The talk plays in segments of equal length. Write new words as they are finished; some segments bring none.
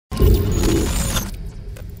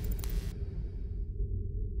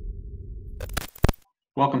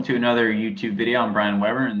Welcome to another YouTube video. I'm Brian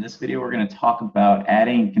Weber. In this video, we're going to talk about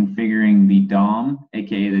adding and configuring the DOM,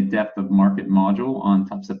 aka the depth of market module on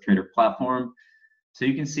topsteptrader platform. So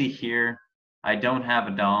you can see here, I don't have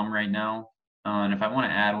a DOM right now. And if I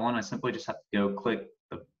want to add one, I simply just have to go click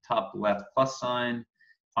the top left plus sign,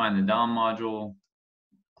 find the DOM module,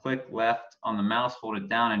 click left on the mouse, hold it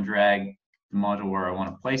down, and drag the module where I want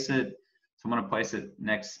to place it. So I'm going to place it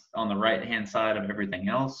next on the right-hand side of everything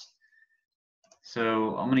else.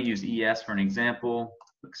 So I'm going to use ES for an example.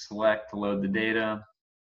 Click select to load the data.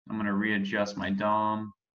 I'm going to readjust my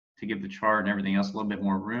DOM to give the chart and everything else a little bit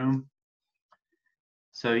more room.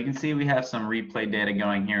 So you can see we have some replay data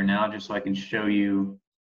going here now, just so I can show you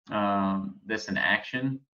this in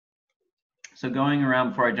action. So going around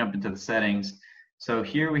before I jump into the settings, so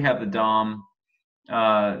here we have the DOM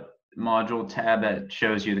module tab that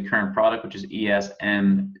shows you the current product, which is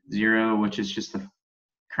ESM0, which is just the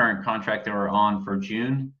current contract that we're on for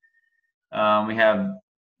June. We have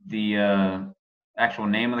the actual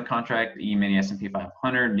name of the contract, the E-mini S&P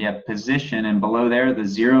 500. You have position, and below there, the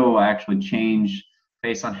 0 will actually change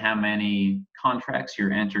based on how many contracts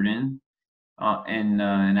you're entered in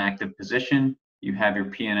an active position. You have your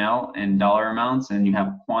P&L and dollar amounts, and you have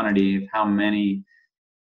a quantity of how many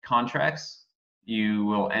contracts you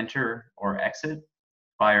will enter or exit,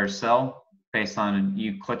 buy or sell, based on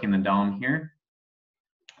you clicking the DOM here.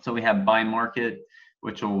 So we have buy market,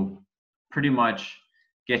 which will pretty much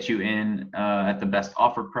get you in at the best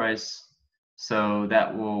offer price. So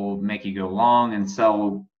that will make you go long, and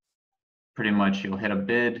sell, pretty much you'll hit a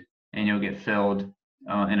bid and you'll get filled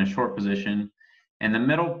in a short position. And the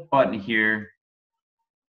middle button here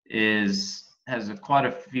has quite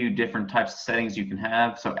a few different types of settings you can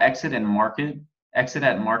have. So exit at market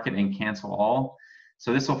and cancel all.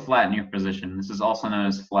 So this will flatten your position. This is also known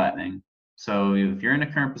as flattening. So if you're in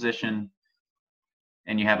a current position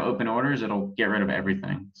and you have open orders, it'll get rid of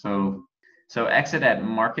everything. So exit at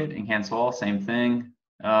market and cancel all, same thing.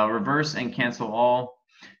 Reverse and cancel all,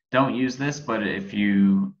 don't use this, but if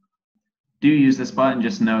you do use this button,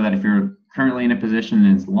 just know that if you're currently in a position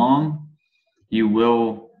and it's long, you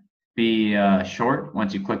will be short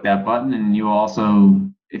once you click that button, and you will also,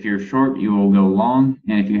 if you're short, you will go long,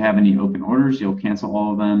 and if you have any open orders, you'll cancel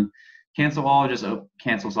all of them. Cancel all just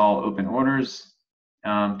cancels all open orders.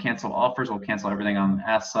 Cancel offers will cancel everything on the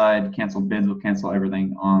ask side. Cancel bids will cancel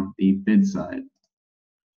everything on the bid side.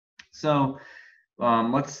 So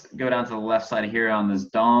let's go down to the left side here on this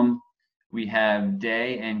DOM. We have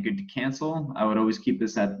day and good to cancel. I would always keep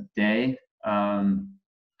this at day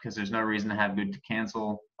because there's no reason to have good to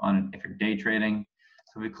cancel on if you're day trading.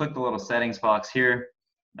 So we click the little settings box here.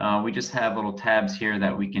 We just have little tabs here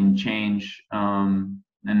that we can change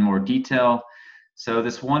in more detail. So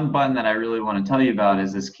this one button that I really want to tell you about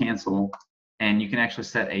is this cancel, and you can actually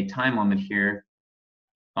set a time limit here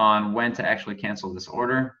on when to actually cancel this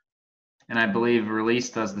order. And I believe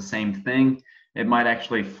release does the same thing. It might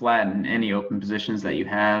actually flatten any open positions that you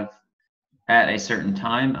have at a certain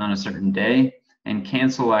time on a certain day, and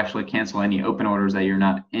cancel will actually cancel any open orders that you're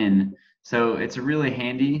not in. So it's really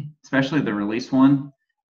handy, especially the release one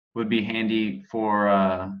would be handy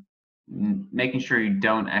for making sure you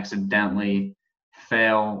don't accidentally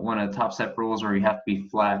fail one of the top step rules where you have to be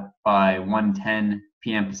flat by 1:10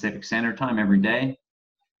 p.m. Pacific Standard Time every day.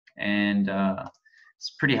 And it's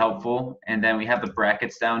pretty helpful. And then we have the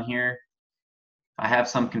brackets down here. I have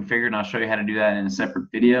some configured, and I'll show you how to do that in a separate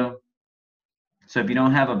video. So if you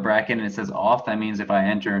don't have a bracket and it says off, that means if I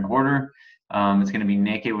enter an order, it's going to be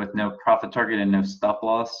naked with no profit target and no stop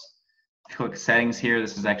loss. Click settings here.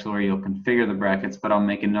 This is actually where you'll configure the brackets, but I'll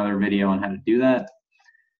make another video on how to do that.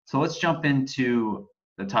 So let's jump into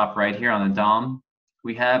the top right here on the DOM.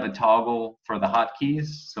 We have a toggle for the hotkeys.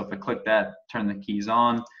 So if I click that, turn the keys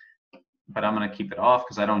on, but I'm going to keep it off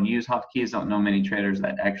because I don't use hotkeys. Don't know many traders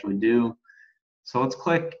that actually do. So let's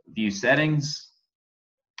click view settings.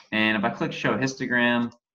 And if I click show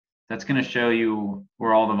histogram, that's going to show you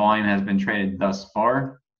where all the volume has been traded thus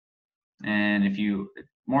far. And if you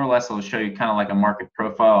more or less, it'll show you kind of like a market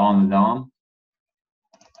profile on the DOM.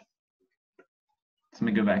 So let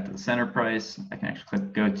me go back to the center price. I can actually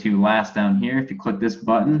click go to last down here. If you click this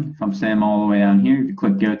button, if I'm saying all the way down here, if you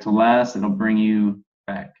click go to last, it'll bring you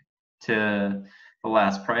back to the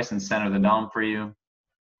last price and center the DOM for you.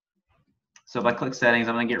 So if I click settings,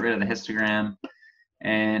 I'm going to get rid of the histogram.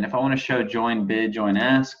 And if I want to show join bid, join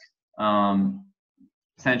ask,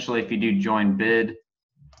 essentially if you do join bid,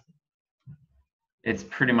 it's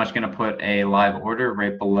pretty much going to put a live order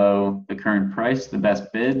right below the current price, the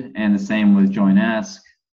best bid, and the same with join ask,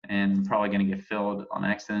 and probably going to get filled on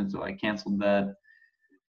accident, so I canceled that.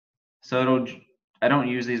 So it'll I don't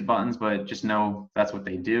use these buttons, but just know that's what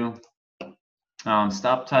they do.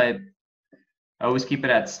 Stop type, I always keep it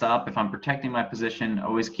at stop. If I'm protecting my position,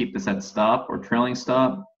 always keep this at stop or trailing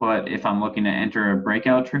stop. But if I'm looking to enter a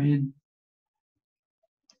breakout trade,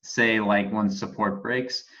 say like when support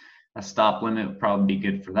breaks, a stop limit would probably be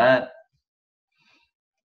good for that.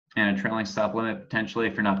 And a trailing stop limit potentially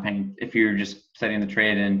if you're just setting the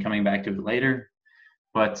trade and coming back to it later.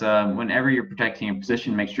 But whenever you're protecting a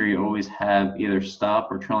position, make sure you always have either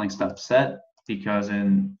stop or trailing stop set, because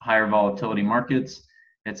in higher volatility markets,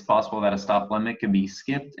 it's possible that a stop limit could be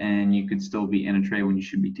skipped and you could still be in a trade when you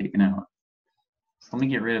should be taken out. So let me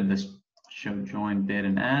get rid of this show join bid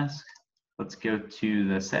and ask. Let's go to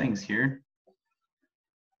the settings here.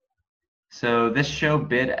 So this show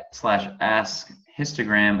bid / ask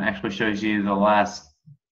histogram actually shows you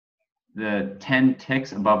the 10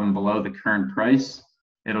 ticks above and below the current price.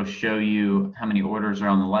 It'll show you how many orders are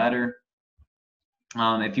on the ladder.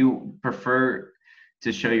 If you prefer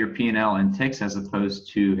to show your P&L in ticks as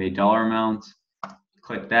opposed to a dollar amount,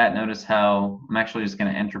 click that. Notice how I'm actually just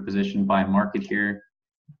going to enter position by market here.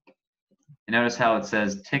 And notice how it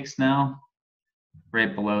says ticks now,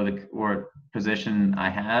 right below the position I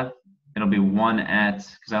have. It'll be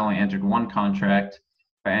because I only entered one contract.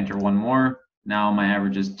 If I enter one more, now my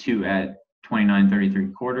average is 2 at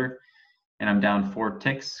 29.33 and I'm down 4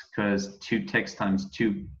 ticks because 2 ticks times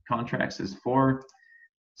 2 contracts is 4.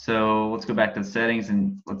 So let's go back to the settings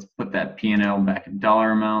and let's put that P&L back in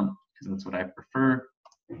dollar amount because that's what I prefer.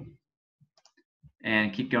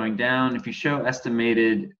 And keep going down. If you show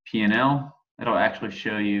estimated P&L, it'll actually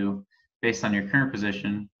show you based on your current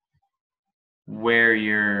position where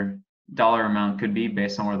your dollar amount could be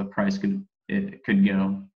based on where the price could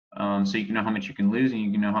go. So you can know how much you can lose and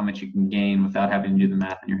you can know how much you can gain without having to do the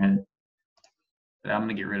math in your head. But I'm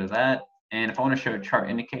going to get rid of that. And if I want to show chart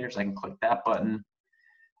indicators, I can click that button.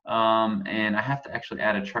 And I have to actually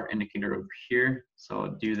add a chart indicator over here. So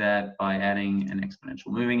I'll do that by adding an exponential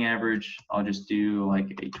moving average. I'll just do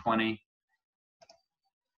like a 20.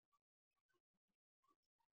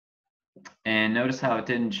 And notice how it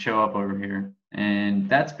didn't show up over here. And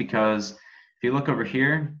that's because if you look over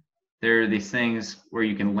here, there are these things where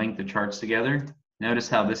you can link the charts together. Notice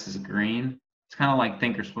how this is green. It's kind of like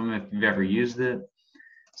Thinkorswim if you've ever used it.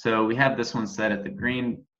 So we have this one set at the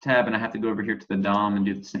green tab, and I have to go over here to the DOM and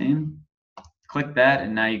do the same. Click that,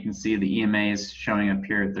 and now you can see the EMAs showing up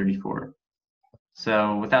here at 34.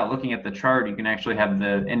 So without looking at the chart, you can actually have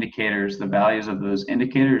the indicators, the values of those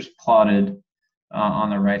indicators plotted on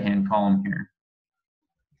the right-hand column here.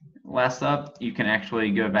 Last up, you can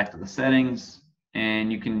actually go back to the settings,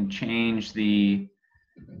 and you can change the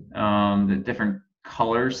different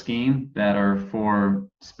color scheme that are for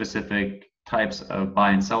specific types of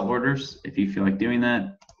buy and sell orders if you feel like doing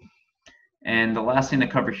that. And the last thing to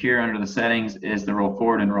cover here under the settings is the roll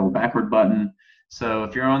forward and roll backward button. So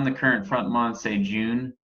if you're on the current front month, say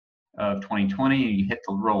June of 2020, and you hit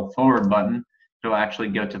the roll forward button, it'll actually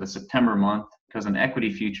go to the September month, because in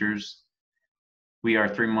equity futures, we are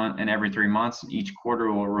every 3 months, each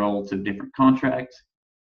quarter will roll to a different contract.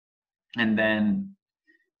 And then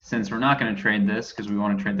since we're not going to trade this because we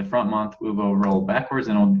want to trade the front month, we will roll backwards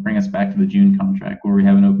and it'll bring us back to the June contract where we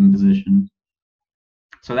have an open position.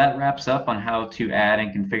 So that wraps up on how to add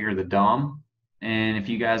and configure the DOM. And if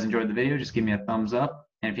you guys enjoyed the video, just give me a thumbs up.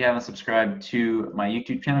 And if you haven't subscribed to my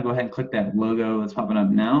YouTube channel, go ahead and click that logo that's popping up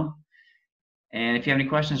now. And if you have any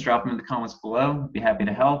questions, drop them in the comments below. I'd be happy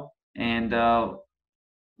to help. And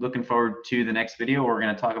looking forward to the next video where we're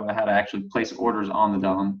going to talk about how to actually place orders on the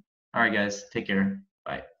DOM. All right, guys, take care.